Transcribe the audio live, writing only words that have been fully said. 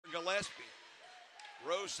Gillespie.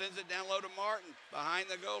 Rose sends it down low to Martin behind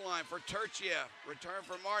the goal line for Turchiev. Return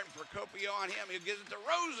for Martin for Copio on him. He gives it to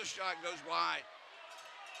Rose. The shot goes wide.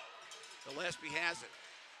 Gillespie has it.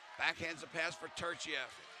 Backhands the pass for Turchiev.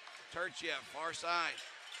 Turchiev, far side.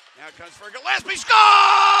 Now it comes for Gillespie. Score!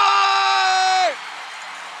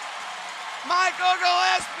 Michael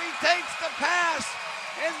Gillespie takes the pass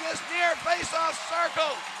in this near face-off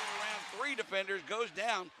circle. Around 3 defenders, goes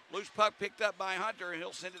down. Loose puck picked up by Hunter, and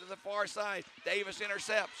he'll send it to the far side. Davis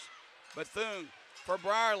intercepts. Bethune for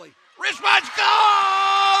Brierly. Wrist punch,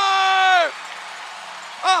 score!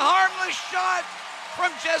 A harmless shot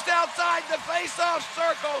from just outside the face-off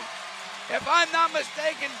circle. If I'm not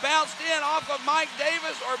mistaken, bounced in off of Mike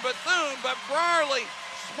Davis or Bethune, but Brierly,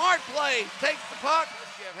 smart play, takes the puck.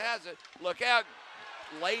 Jeff has it. Look out.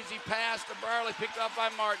 Lazy pass to Brierly, picked up by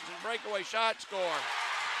Martinson. Breakaway shot, score.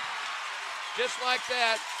 Just like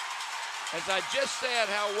that, as I just said,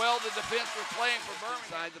 how well the defense were playing for Birmingham.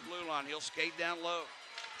 Inside the blue line, he'll skate down low.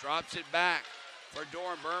 Drops it back for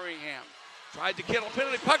Doran Birmingham. Tried to kill a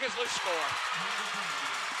penalty, puck is loose, score.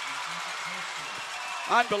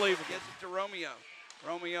 Unbelievable. Gets it to Romeo.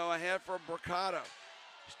 Romeo ahead for Bricado.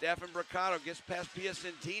 Stefan Bricado gets past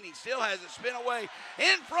Piacentini. Still has it, spin away.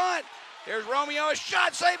 In front. Here's Romeo, a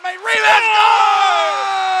shot, save made, rebound,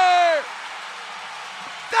 score!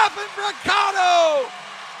 Stefan Bricado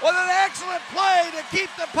with an excellent play to keep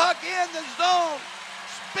the puck in the zone.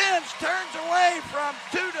 Spins, turns away from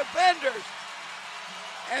 2 defenders.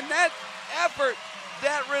 And that effort,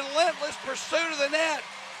 that relentless pursuit of the net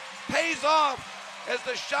pays off as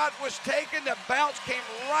the shot was taken. The bounce came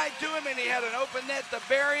right to him, and he had an open net to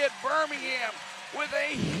bury it. Birmingham with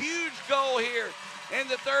a huge goal here in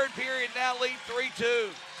the third period, now lead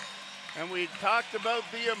 3-2. And we talked about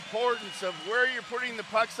the importance of where you're putting the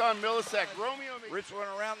pucks on Millisek. Romeo. Rich went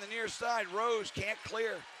around the near side. Rose can't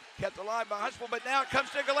clear. Kept alive by Huntsville, but now it comes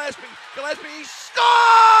to Gillespie. Gillespie, score!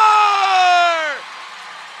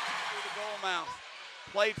 Through the goal mouth.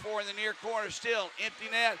 Played for in the near corner still. Empty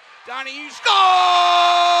net. Donnie, score!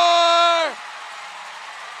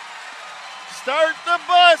 Start the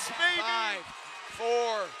bus, baby! 5,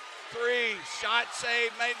 4, 3, shot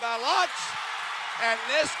save made by Lutz, and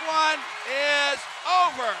this one is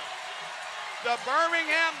over. The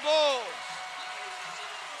Birmingham Bulls,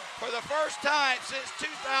 for the first time since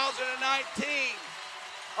 2019,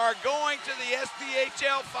 are going to the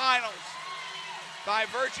SPHL Finals by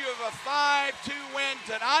virtue of a 5-2 win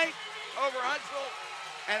tonight over Huntsville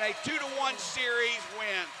and a 2-1 series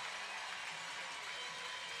win.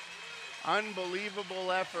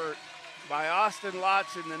 Unbelievable effort by Austin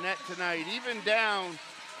Lotz in the net tonight, even down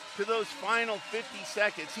to those final 50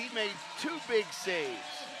 seconds. He made 2 big saves.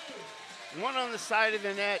 One on the side of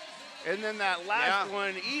the net, and then that last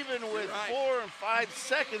one, even with 4 and 5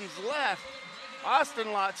 seconds left, Austin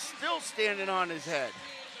Lotz still standing on his head.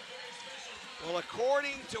 Well,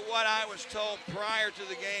 according to what I was told prior to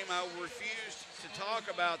the game, I refused to talk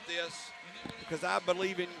about this because I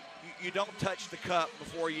believe in you don't touch the cup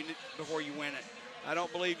before you win it. I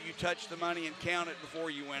don't believe you touch the money and count it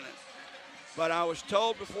before you win it. But I was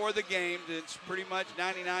told before the game that it's pretty much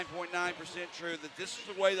 99.9% true that this is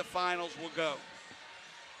the way the finals will go.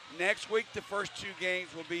 Next week, the first 2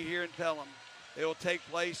 games will be here in Pelham. They will take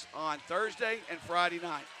place on Thursday and Friday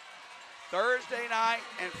night. Thursday night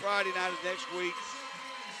and Friday night of next week,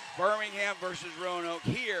 Birmingham versus Roanoke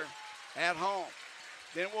here at home.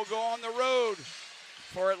 Then we'll go on the road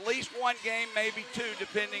for at least 1 game, maybe 2,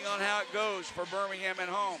 depending on how it goes for Birmingham at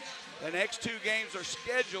home. The next 2 games are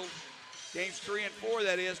scheduled, games 3 and 4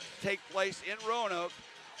 that is, to take place in Roanoke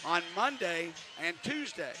on Monday and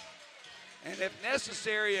Tuesday. And if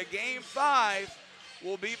necessary, a game 5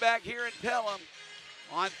 will be back here in Pelham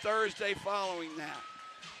on Thursday following that.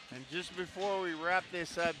 And just before we wrap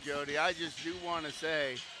this up, Jody, I just do want to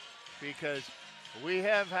say, because we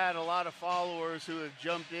have had a lot of followers who have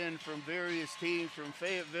jumped in from various teams, from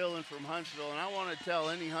Fayetteville and from Huntsville, and I want to tell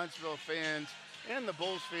any Huntsville fans and the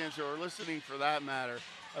Bulls fans who are listening for that matter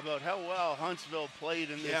about how well Huntsville played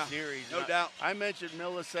in this series. No doubt. I mentioned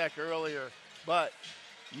Millisek earlier, but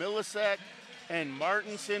Millisek and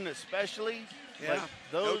Martinson especially,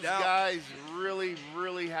 those guys really,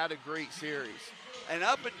 really had a great series. And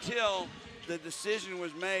up until the decision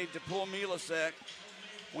was made to pull Millisek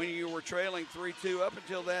when you were trailing 3-2, up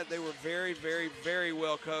until that, they were very, very, very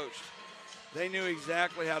well coached. They knew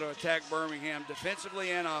exactly how to attack Birmingham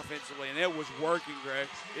defensively and offensively, and it was working, Greg.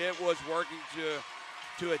 It was working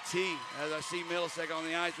to a T. As I see Millisek on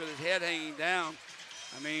the ice with his head hanging down,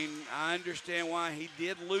 I mean, I understand why he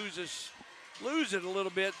did lose us lose it a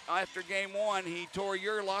little bit after game one. He tore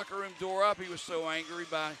your locker room door up. He was so angry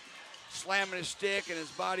by slamming his stick and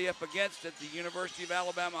his body up against it. The University of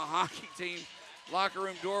Alabama hockey team locker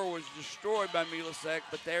room door was destroyed by Milasek,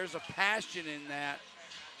 but there's a passion in that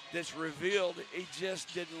that's revealed. He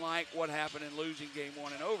just didn't like what happened in losing game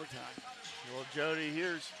one in overtime. Well, Jody,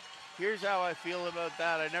 here's how I feel about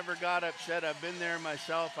that. I never got upset. I've been there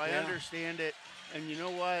myself. I understand it. And you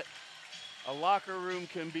know what? A locker room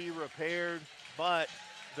can be repaired, but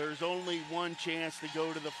there's only one chance to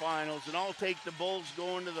go to the finals. And I'll take the Bulls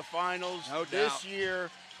going to the finals this year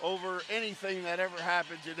over anything that ever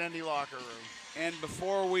happens in any locker room. And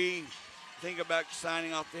before we think about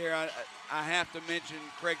signing off there, I have to mention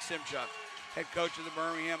Craig Simchuk, head coach of the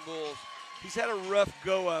Birmingham Bulls. He's had a rough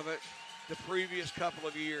go of it the previous couple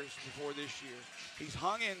of years before this year. He's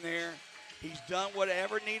hung in there. He's done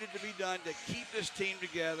whatever needed to be done to keep this team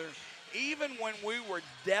together. Even when we were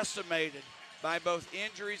decimated by both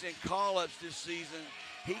injuries and call-ups this season,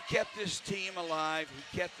 he kept this team alive.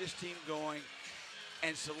 He kept this team going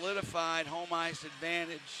and solidified home ice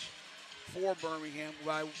advantage for Birmingham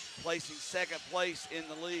by placing second place in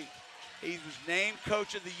the league. He was named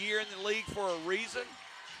Coach of the Year in the league for a reason.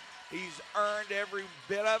 He's earned every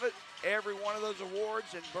bit of it, every one of those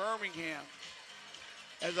awards in Birmingham.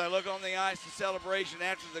 As I look on the ice, the celebration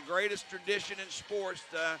after the greatest tradition in sports,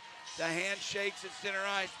 the handshakes at center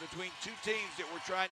ice between two teams that were trying